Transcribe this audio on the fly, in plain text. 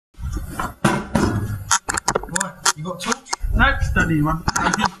You got a torch? No, don't need one. Can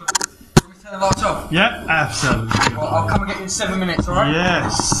we turn the lights off? Yeah, absolutely. Well, I'll come and get you in 7 minutes, alright?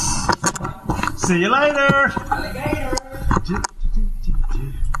 Yes. See you later. Alligator!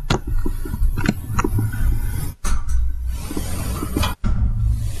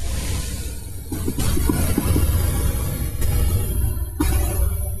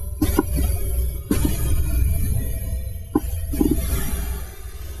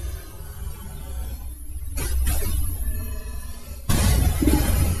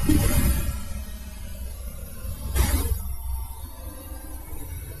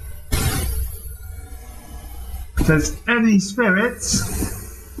 If there's any spirits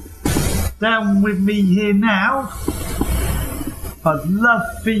down with me here now, I'd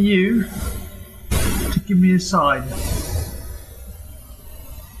love for you to give me a sign.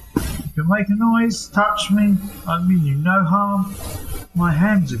 You can make a noise, touch me, I mean you no harm. My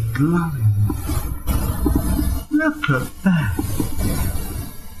hands are glowing. Look at that.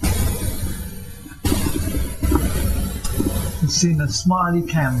 It's in a smiley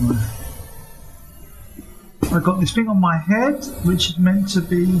camera. I've got this thing on my head which is meant to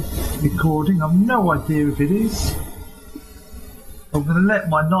be recording. I've no idea if it is. I'm going to let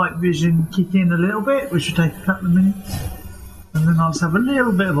my night vision kick in a little bit, which will take a couple of minutes. And then I'll just have a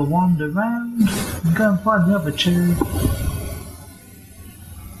little bit of a wander around and go and find the other chair.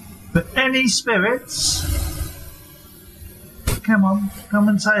 But any spirits, come on, come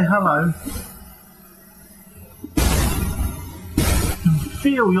and say hello. And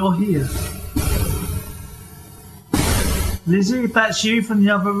feel you're here. Lizzie, if that's you from the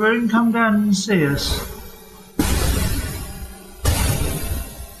other room, come down and see us.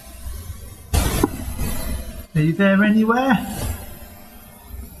 Are you there anywhere?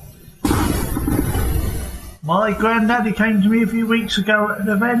 My granddaddy came to me a few weeks ago at an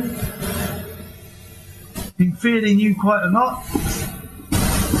event. Been feeling you quite a lot.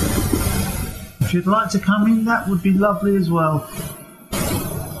 If you'd like to come in, that would be lovely as well.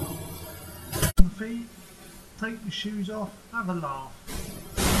 Feet. Take your shoes off, have a laugh.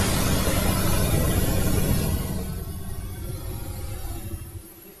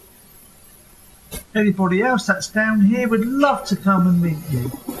 Anybody else that's down here would love to come and meet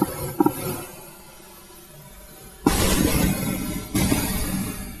you.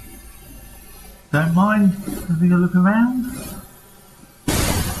 Don't mind having a look around?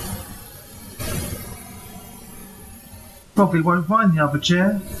 Probably won't find the other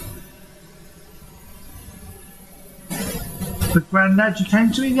chair. But Grandad, you came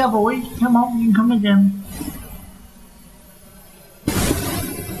to me the other week. Come on, you can come again.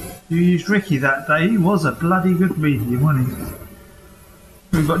 You used Ricky that day. He was a bloody good medium, wasn't he?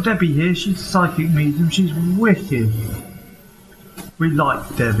 We've got Debbie here. She's a psychic medium. She's wicked. We like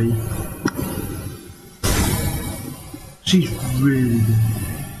Debbie. She's really good.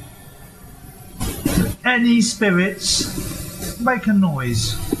 Any spirits, make a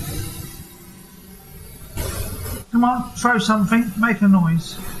noise. Come on, throw something, make a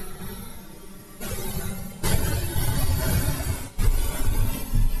noise.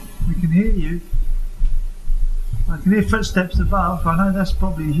 We can hear you. I can hear footsteps above. I know that's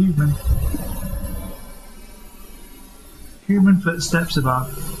probably a human. Human footsteps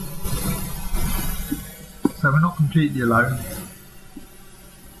above. So we're not completely alone.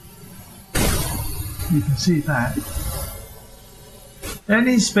 You can see that.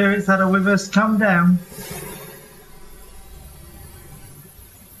 Any spirits that are with us, come down.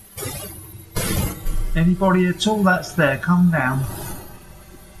 Anybody at all that's there, come down.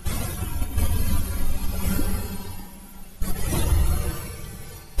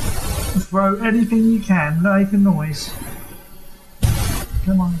 Throw anything you can, make a noise.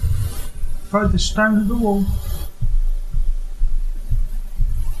 Come on. Throw the stone at the wall.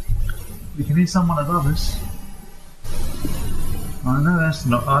 We can hear someone above us. I know that's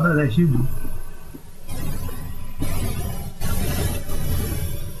not, I know they're human.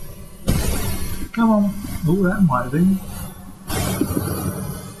 Come on. Oh, that might have been.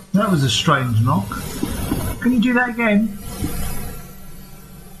 That was a strange knock. Can you do that again?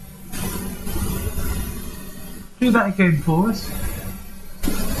 Do that again for us.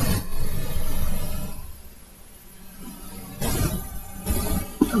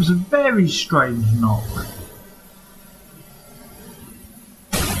 That was a very strange knock.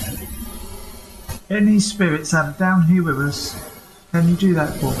 Any spirits that are down here with us, can you do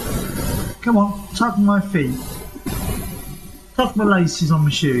that for me? Come on, tug my feet. Tug the laces on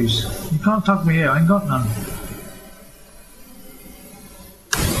my shoes. You can't tug me here, I ain't got none.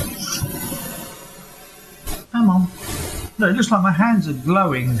 Come on. No, it looks like my hands are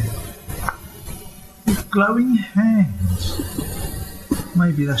glowing. glowing hands.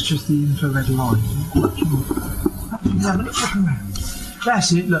 Maybe that's just the infrared light. Actually, have a look around.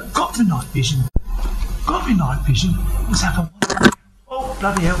 That's it, look, got the night vision. Got me night vision. Let's have a look. Oh,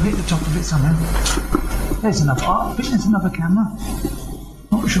 bloody hell, hit the top of it somehow. There's another, I think there's another camera.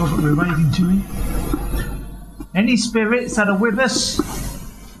 Not sure what we're waving to here. Any spirits that are with us,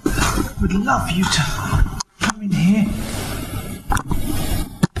 would love you to come in here.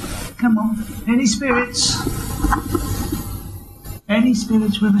 Come on, any spirits? Any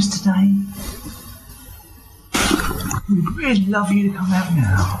spirits with us today? We'd really love you to come out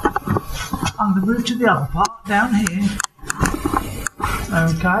now. I'm going to move to the other part down here.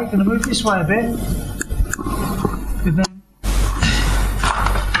 Okay, going to move this way a bit. And then,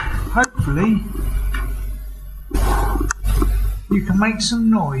 hopefully, you can make some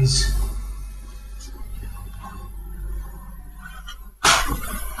noise.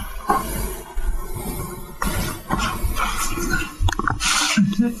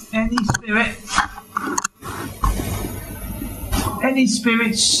 Any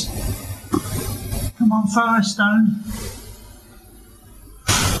spirits, come on, throw a stone,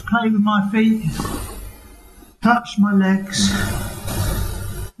 play with my feet, touch my legs,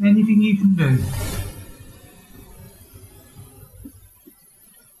 anything you can do.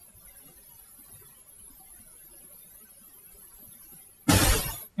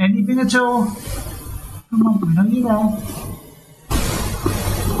 Anything at all? Come on, we know you're there.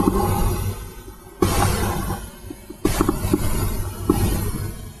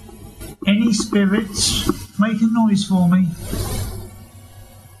 Any spirits, make a noise for me.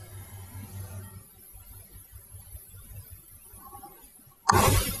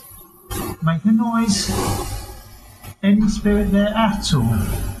 Make a noise. Any spirit there at all?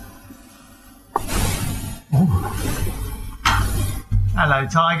 Oh. Hello,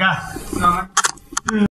 Tiger. No,